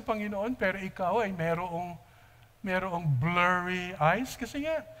 Lumalapit ka sa Panginoon, pero ikaw ay merong blurry eyes. Kasi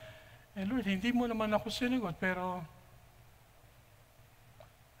nga, Lord, hindi mo naman ako sinagot, pero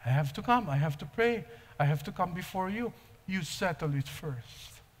I have to come. I have to pray. I have to come before you. You settle it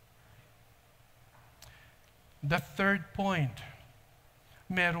first. The third point,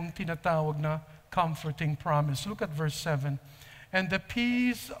 merong tinatawag na comforting promise. Look at verse 7. And the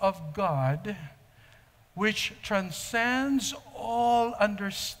peace of God, which transcends all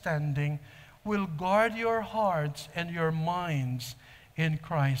understanding, will guard your hearts and your minds in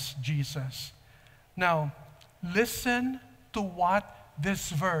Christ Jesus. Now, listen to what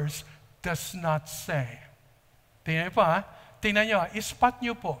this verse does not say. Tingnan niyo po ha. Tingnan niyo, ispat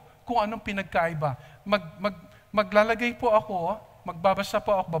niyo po kung anong pinagkaiba. Maglalagay po ako, magbabasa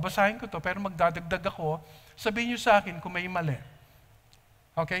po ako, babasahin ko to, pero magdadagdag ako, sabihin niyo sa akin kung may mali.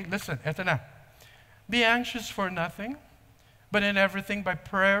 Okay, listen, eto na. Be anxious for nothing, but in everything by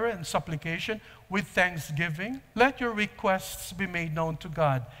prayer and supplication, with thanksgiving, let your requests be made known to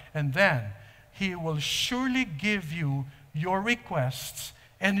God, and then He will surely give you your requests,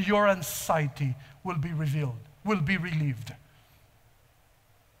 and your anxiety will be relieved.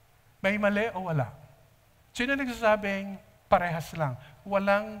 May mali o wala? Sino nagsasabing parehas lang?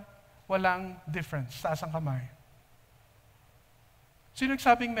 Walang difference. Taas ang kamay. Sino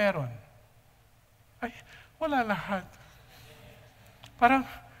nagsabing meron? Ay, wala lahat.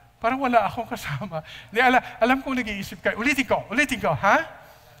 Parang wala akong kasama. Alam kong nag-iisip kayo. Ulitin ko, ha?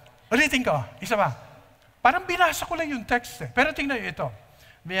 Ulitin ko. Isa ba? Parang binasa ko lang yung text eh. Pero tingnan nyo ito.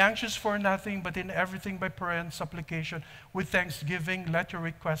 Be anxious for nothing, but in everything by prayer and supplication, with thanksgiving, let your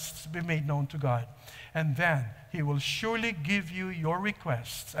requests be made known to God. And then, He will surely give you your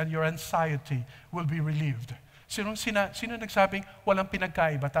requests, and your anxiety will be relieved. Sino nagsabing walang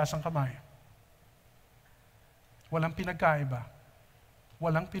pinagkaiba? Taas ang kamay. Walang pinagkaiba.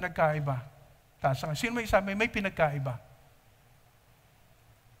 Walang pinagkaiba. Taas ang kamay. Sino may sabi may pinagkaiba?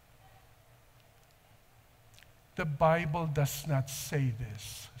 The Bible does not say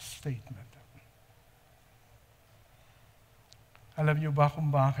this statement. Alam niyo ba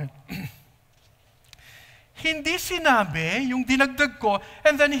kung bakit? Hindi sinabi, yung dinagdag ko,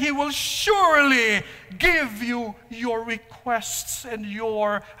 and then He will surely give you your requests and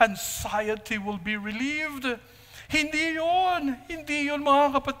your anxiety will be relieved. Hindi yun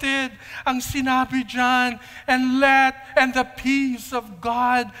mga kapatid. Ang sinabi dyan, and the peace of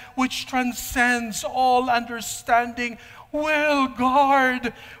God, which transcends all understanding, will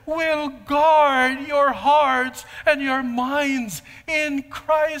guard your hearts and your minds in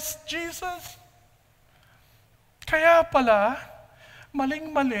Christ Jesus. Kaya pala,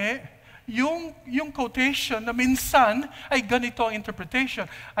 maling-mali, yung quotation na minsan ay ganito ang interpretation.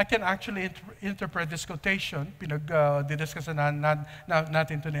 I can actually interpret this quotation, pinag-discuss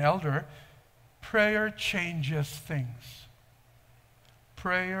natin to ni Elder. Prayer changes things.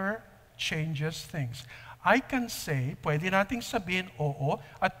 Prayer changes things. I can say, pwede nating sabihin oo,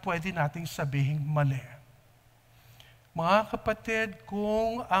 at pwede nating sabihin mali. Mga kapatid,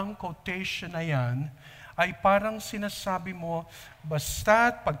 kung ang quotation na yan ay parang sinasabi mo,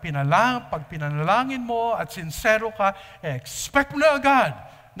 basta't pag pinanalangin mo at sincero ka, expect mo na agad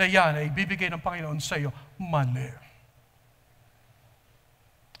na yan ay bibigay ng Panginoon sa iyo. Mali.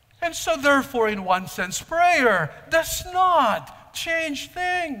 And so therefore, in one sense, prayer does not change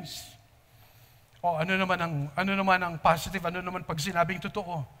things. O ano naman ang positive, ano naman pag sinabing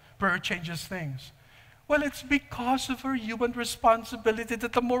totoo? Prayer changes things. Well, it's because of our human responsibility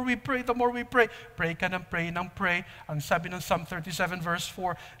that the more we pray, pray ka ng pray. Ang sabi ng Psalm 37 verse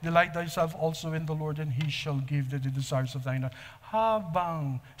 4, delight thyself also in the Lord and He shall give thee the desires of thine heart.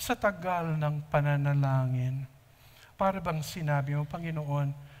 Habang sa tagal ng pananalangin, para bang sinabi mo,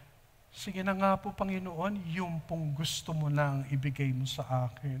 Panginoon, sige na nga po, Panginoon, yung pong gusto mo lang ibigay mo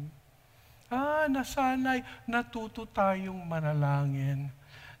sa akin. Nasanay, natuto tayong manalangin.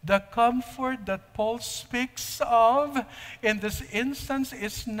 The comfort that Paul speaks of in this instance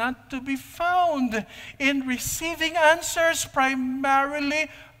is not to be found in receiving answers primarily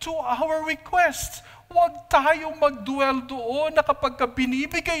to our requests. Huwag tayong mag-dwell doon na kapag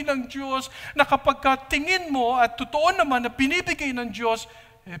binibigay ng Diyos, na kapag tingin mo at totoo naman na binibigay ng Diyos,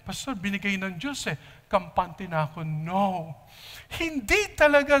 Pastor, binigay ng Diyos kampante na ako. No. Hindi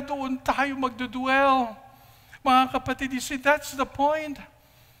talaga doon tayo magdudwell. Mga kapatid, you see, that's the point.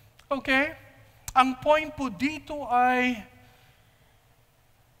 Okay? Ang point po dito ay,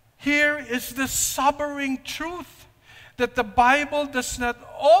 here is the sobering truth that the Bible does not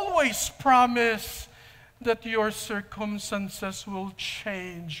always promise that your circumstances will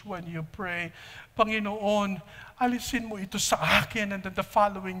change when you pray. Panginoon, alisin mo ito sa akin, and then the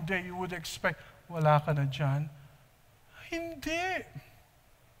following day you would expect, wala ka na dyan. Hindi.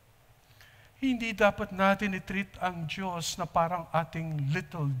 Hindi dapat natin i-treat ang Diyos na parang ating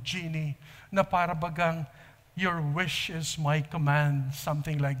little genie, na para bagang, your wish is my command,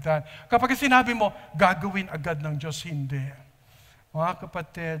 something like that. Kapag sinabi mo, gagawin agad ng Diyos, hindi. Mga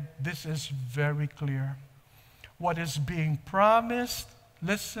kapatid, this is very clear. What is being promised,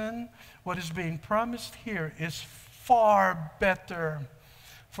 listen, what is being promised here is far better.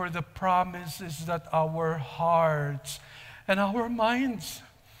 For the promise is that our hearts and our minds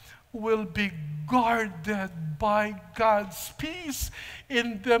will be guarded by God's peace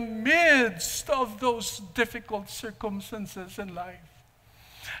in the midst of those difficult circumstances in life.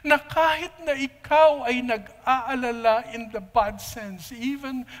 Na kahit na ikaw ay nag-aalala in the bad sense,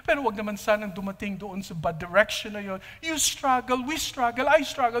 even, pero wag naman sanang dumating doon sa bad direction na yun. You struggle, we struggle, I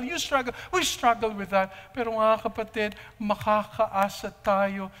struggle, you struggle, we struggle with that. Pero mga kapatid, makakaasa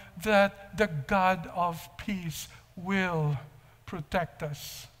tayo that the God of peace will protect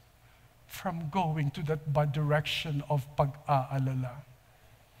us from going to that bad direction of pag-aalala.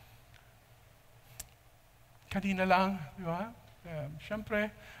 Kanina lang, di ba? Siyempre,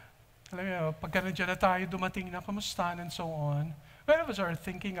 alam niyo, pagka nandiyan na tayo, dumating na kamusta and so on. Many of us are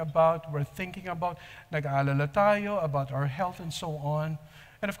thinking about, nag-aalala tayo about our health and so on.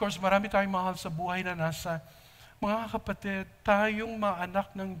 And of course, marami tayong mahal sa buhay na nasa, mga kapatid, tayong mga anak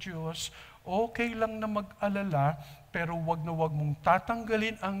ng Diyos, okay lang na mag-alala, pero wag na wag mong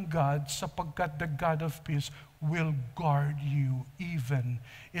tatanggalin ang God sapagkat the God of peace will guard you even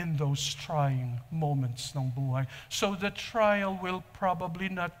in those trying moments ng buhay. So the trial will probably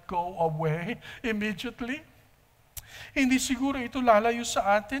not go away immediately. Hindi siguro ito lalayo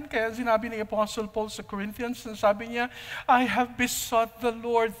sa atin. Kaya sinabi ni Apostle Paul sa Corinthians, sabi niya, I have besought the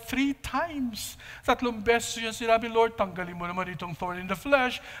Lord 3 times. 3 beses niya sinabi, Lord, tanggalin mo naman itong thorn in the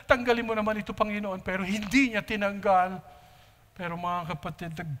flesh. Tanggalin mo naman ito, Panginoon. Pero hindi niya tinanggal. Pero mga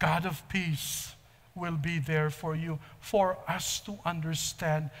kapatid, the God of peace will be there for you. For us to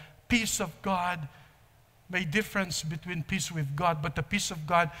understand, peace of God, may difference between peace with God, but the peace of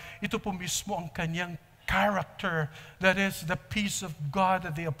God, ito po mismo ang kanyang character. That is the peace of God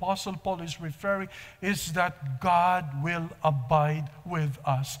that the Apostle Paul is referring, is that God will abide with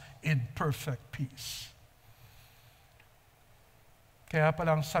us in perfect peace. Kaya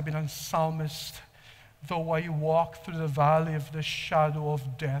palang sabi ng psalmist, though I walk through the valley of the shadow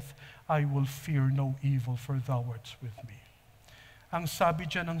of death, I will fear no evil, for thou art with me. Ang sabi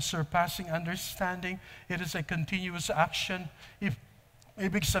dyan ng surpassing understanding, it is a continuous action.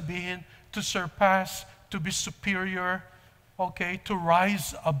 Ibig sabihin, to surpass, to be superior, okay, to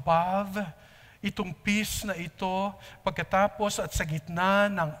rise above. Itong peace na ito, pagkatapos at sa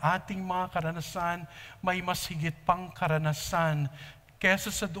gitna ng ating mga karanasan, may mas higit pang karanasan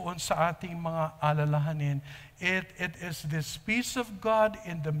kesa sa doon sa ating mga alalahanin. It is this peace of God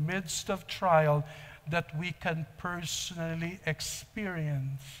in the midst of trial that we can personally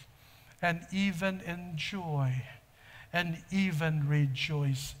experience and even enjoy and even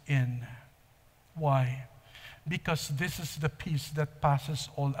rejoice in. Why? Because this is the peace that passes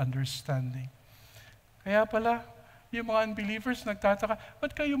all understanding. Kaya pala, yung mga unbelievers nagtataka,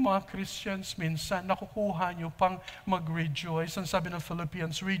 ba't kayo mga Christians minsan nakukuha nyo pang mag-rejoice? Ang sabi ng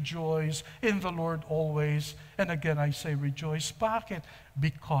Philippians, rejoice in the Lord always. And again, I say rejoice. Bakit?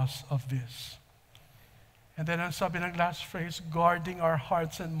 Because of this. And then ang sabi ng last phrase, guarding our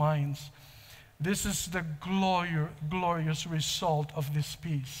hearts and minds. This is the glorious result of this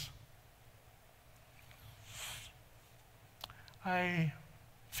peace. I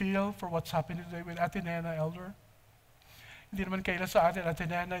feel for what's happening today with Ate Nena, Elder. Hindi naman kaila sa atin, Ate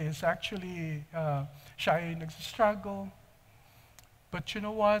Nena is actually, siya ay nagsistruggle. But you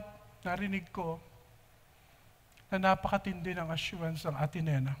know what? Narinig ko na napakatindi ng assurance ng Ate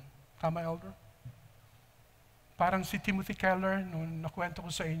Nena. Tama, Elder? Parang si Timothy Keller, nung nakwento ko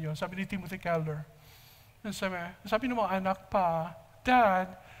sa inyo, sabi ni Timothy Keller, sabi ng mga anak pa,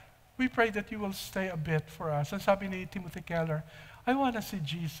 Dad, we pray that you will stay a bit for us. Ang sabi ni Timothy Keller, I want to see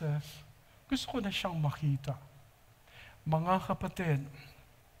Jesus. Gusto ko na siyang makita. Mga kapatid,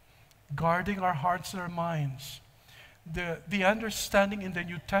 guarding our hearts and our minds, the understanding in the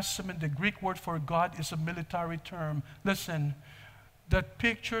New Testament, the Greek word for God is a military term. Listen, that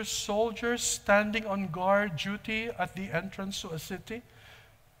pictures soldiers standing on guard duty at the entrance to a city.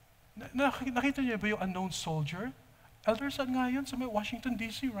 Nakita niyo ba yung unknown soldier? Elders, saan nga yun? Sa Washington,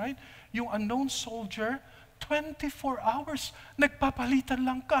 D.C., right? Yung unknown soldier, 24 hours, nagpapalitan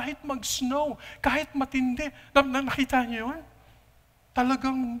lang kahit mag-snow, kahit matindi. Nakita niyo yun?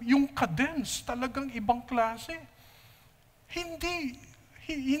 Talagang yung cadence, talagang ibang klase. Hindi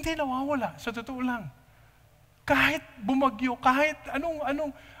nawawala, sa totoo lang. Kahit bumagyo, kahit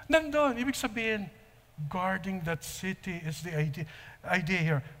anong nandun. Ibig sabihin, guarding that city is the idea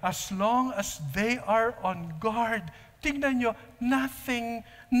here. As long as they are on guard, tingnan nyo,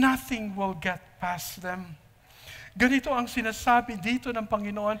 nothing will get past them. Ganito ang sinasabi dito ng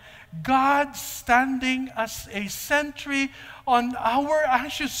Panginoon, God standing as a sentry on our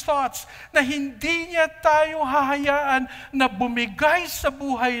anxious thoughts, na hindi niya tayo hahayaan na bumigay sa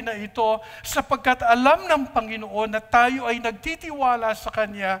buhay na ito, sapagkat alam ng Panginoon na tayo ay nagtitiwala sa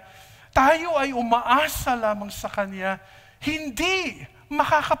Kanya, tayo ay umaasa lamang sa Kanya, hindi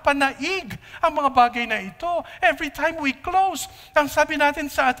makakapanaig ang mga bagay na ito. Every time we close, ang sabi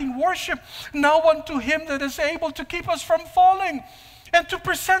natin sa ating worship, now unto Him that is able to keep us from falling and to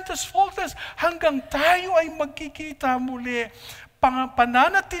present us faultless, hanggang tayo ay magkikita muli.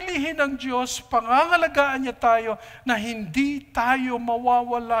 Pananatilihin ng Diyos, pangangalagaan niya tayo na hindi tayo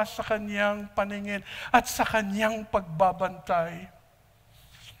mawawala sa Kanyang paningin at sa Kanyang pagbabantay.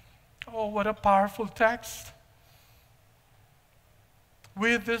 Oh, what a powerful text.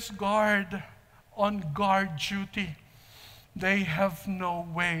 With this guard on guard duty, they have no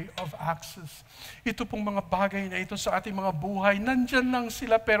way of access. Ito pong mga bagay na ito sa ating mga buhay, nandyan lang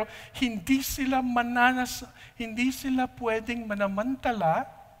sila pero hindi sila pwedeng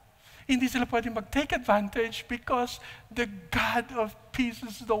manamantala, hindi sila pwedeng mag-take advantage because the God of peace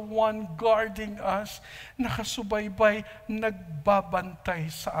is the one guarding us, nakasubaybay,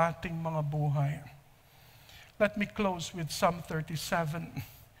 nagbabantay sa ating mga buhay. Let me close with Psalm 37.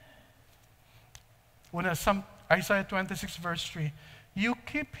 Isaiah 26 verse 3. You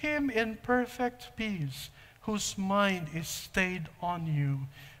keep him in perfect peace, whose mind is stayed on you,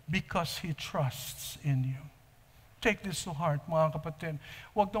 because he trusts in you. Take this to heart, mga kapatid.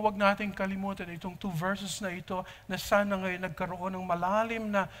 Wag nating kalimutan itong 2 verses na ito, na sana ngayon nagkaroon ng malalim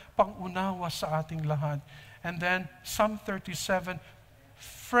na pangunawa sa ating lahat. And then, Psalm 37,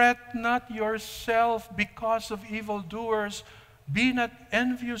 fret not yourself because of evildoers. Be not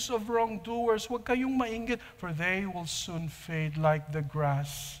envious of wrongdoers. Huwag kayong mainggit, for they will soon fade like the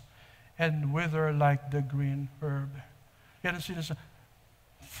grass and wither like the green herb. Yan ang sinasabi.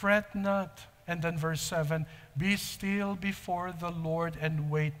 Fret not. And then verse 7, be still before the Lord and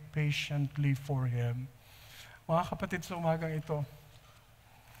wait patiently for Him. Mga kapatid, sa umagang ito,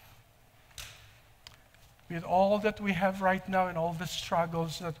 with all that we have right now and all the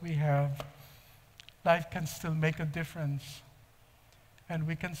struggles that we have, life can still make a difference. And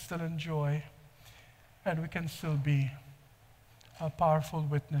we can still enjoy. And we can still be a powerful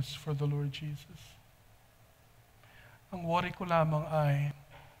witness for the Lord Jesus. Ang worry ko lamang ay,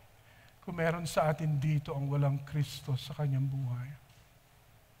 kung meron sa atin dito ang walang Kristo sa kanyang buhay.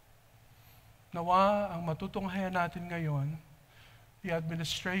 Nawa ang matutunghayan natin ngayon, the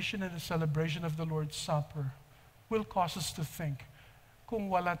administration and the celebration of the Lord's Supper will cause us to think, kung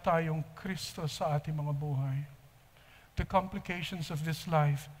wala tayong Kristo sa ating mga buhay, the complications of this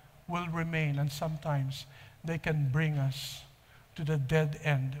life will remain, and sometimes they can bring us to the dead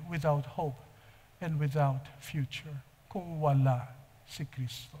end without hope and without future, kung wala si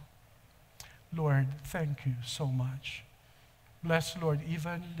Kristo. Lord, thank you so much. Bless, Lord,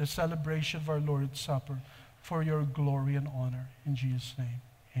 even the celebration of our Lord's Supper, for your glory and honor. In Jesus' name,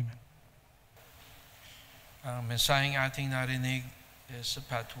 amen. Ang mensaheng ating narinig is a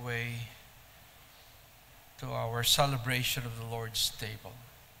pathway to our celebration of the Lord's table.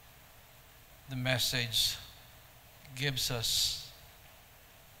 The message gives us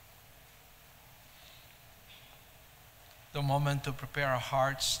the moment to prepare our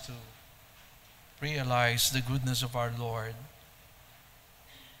hearts to realize the goodness of our Lord.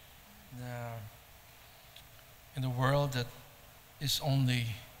 In a world that is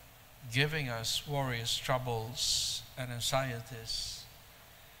only giving us worries, troubles, and anxieties,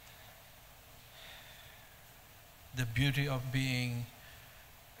 the beauty of being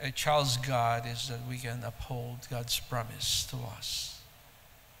a child's God is that we can uphold God's promise to us,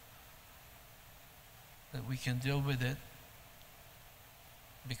 that we can deal with it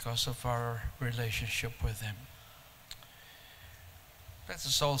because of our relationship with Him. Let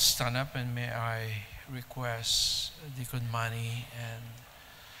us all stand up, and may I request Deacon Manny and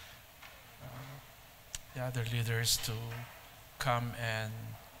the other leaders to come and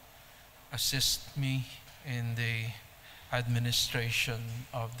assist me in the administration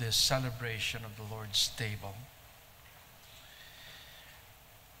of this celebration of the Lord's table.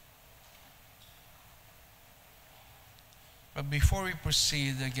 But before we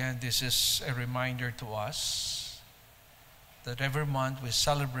proceed, again, this is a reminder to us that every month we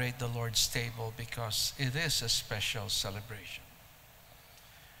celebrate the Lord's table because it is a special celebration.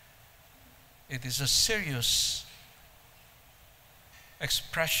 It is a serious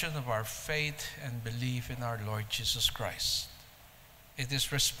expression of our faith and belief in our Lord Jesus Christ. It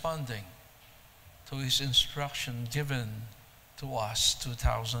is responding to His instruction given to us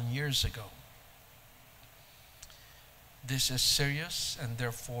 2,000 years ago. This is serious, and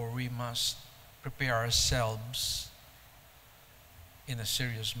therefore we must prepare ourselves in a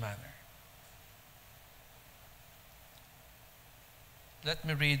serious manner. Let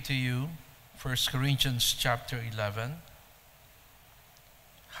me read to you 1 Corinthians chapter 11.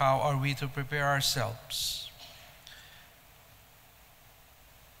 How are we to prepare ourselves?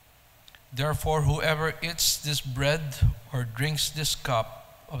 Therefore, whoever eats this bread or drinks this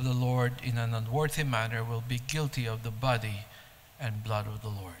cup of the Lord in an unworthy manner will be guilty of the body and blood of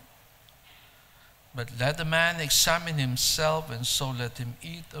the Lord. But let the man examine himself, and so let him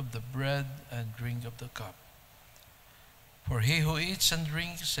eat of the bread and drink of the cup. For he who eats and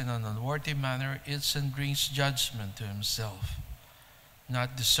drinks in an unworthy manner eats and drinks judgment to himself,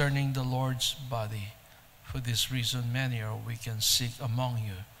 not discerning the Lord's body. For this reason many are weak and sick among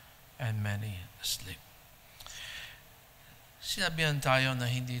you, and many asleep. Sinabihan tayo na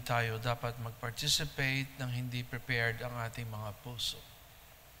hindi tayo dapat mag-participate nang hindi prepared ang ating mga puso.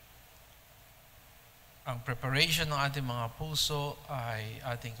 Ang preparation ng ating mga puso ay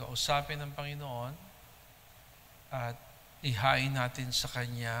ating kausapin ng Panginoon at ihain natin sa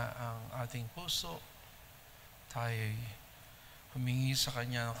Kanya ang ating puso. Tayo'y humingi sa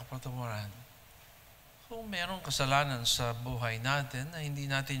Kanya ng kapatawaran. Kung merong kasalanan sa buhay natin na hindi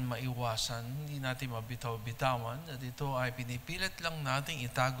natin maiwasan, hindi natin mabitaw-bitawan, at ito ay pinipilit lang nating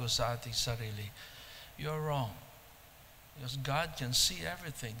itago sa ating sarili, you're wrong. Because God can see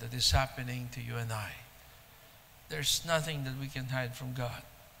everything that is happening to you and I. There's nothing that we can hide from God.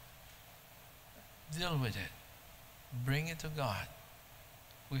 Deal with it. Bring it to God.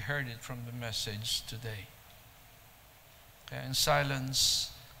 We heard it from the message today. Okay, in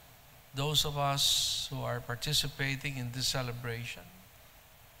silence, those of us who are participating in this celebration,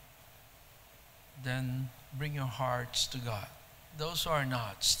 then bring your hearts to God. Those who are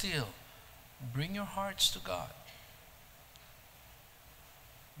not, still, bring your hearts to God.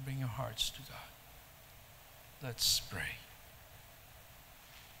 Bring your hearts to God. Let's pray.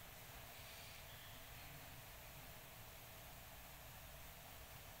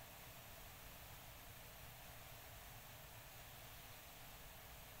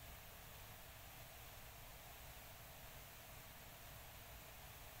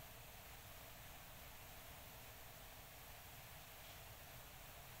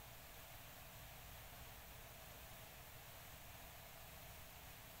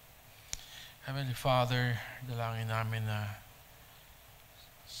 Heavenly Father, dalangin namin na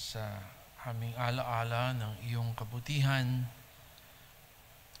sa aming alaala ng iyong kabutihan,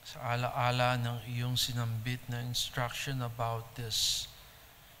 sa alaala ng iyong sinambit na instruction about this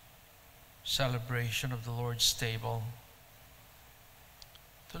celebration of the Lord's table,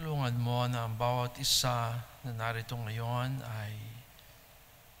 tulungan mo na ang bawat isa na narito ngayon ay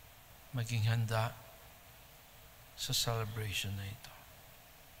maging handa sa celebration na ito.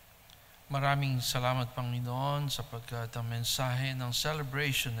 Maraming salamat, Panginoon, sapagkat ang mensahe ng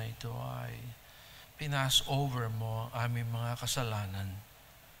celebration na ito ay pinas over mo ang aming mga kasalanan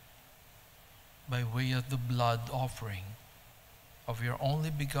by way of the blood offering of your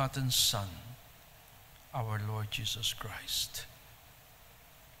only begotten Son, our Lord Jesus Christ.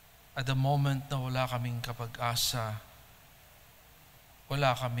 At the moment na wala kaming kapag-asa,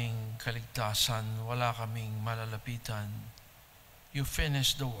 wala kaming kaligtasan, wala kaming malalapitan, you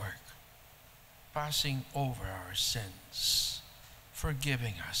finished the work, passing over our sins,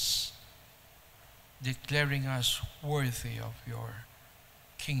 forgiving us, declaring us worthy of your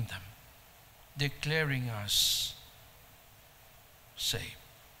kingdom, declaring us saved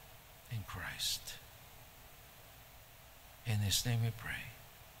in Christ. In His name we pray.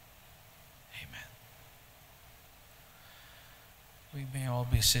 Amen. We may all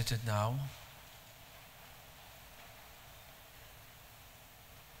be seated now.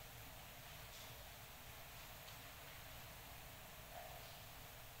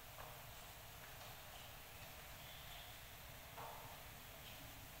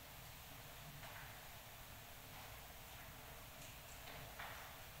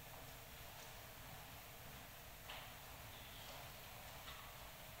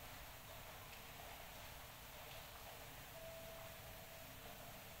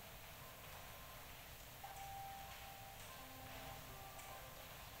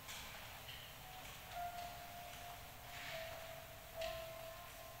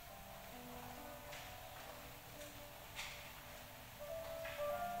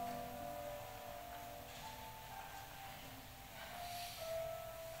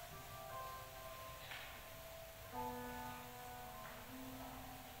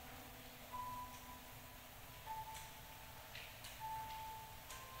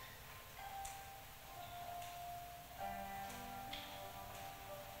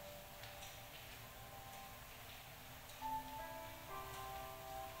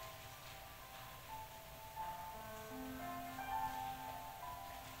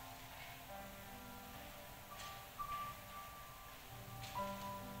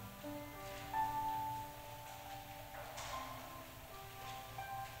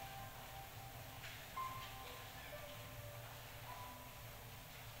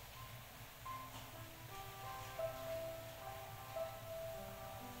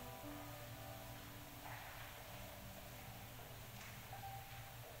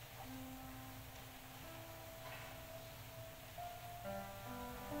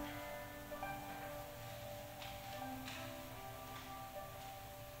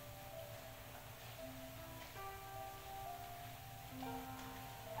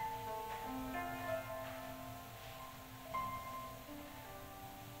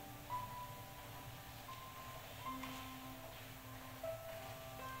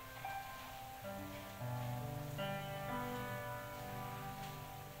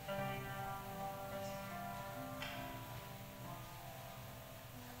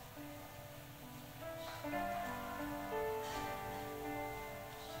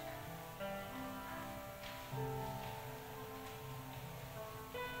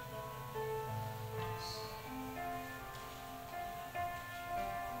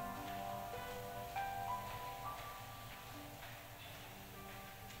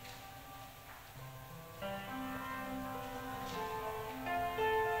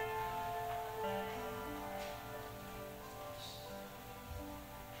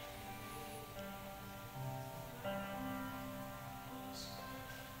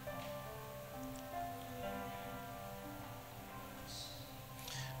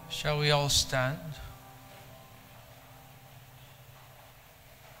 Shall we all stand?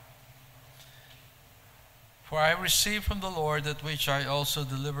 For I received from the Lord that which I also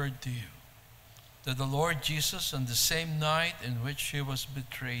delivered to you, that the Lord Jesus, on the same night in which he was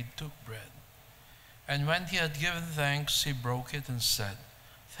betrayed, took bread. And when he had given thanks, he broke it and said,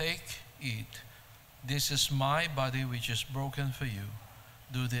 "Take, eat. This is my body which is broken for you.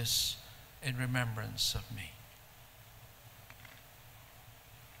 Do this in remembrance of me."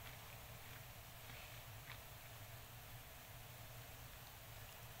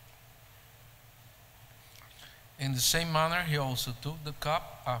 In the same manner, he also took the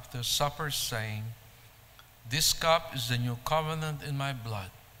cup after supper, saying, "This cup is the new covenant in my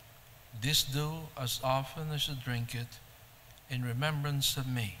blood. This do as often as you drink it in remembrance of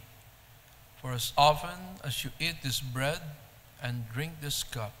me. For as often as you eat this bread and drink this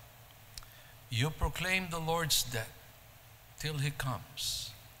cup, you proclaim the Lord's death till he comes."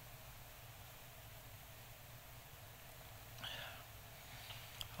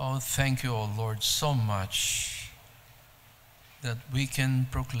 Oh, thank you, O Lord, so much that we can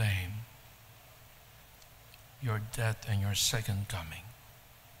proclaim your death and your second coming.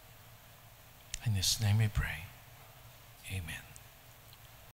 In his name we pray. Amen.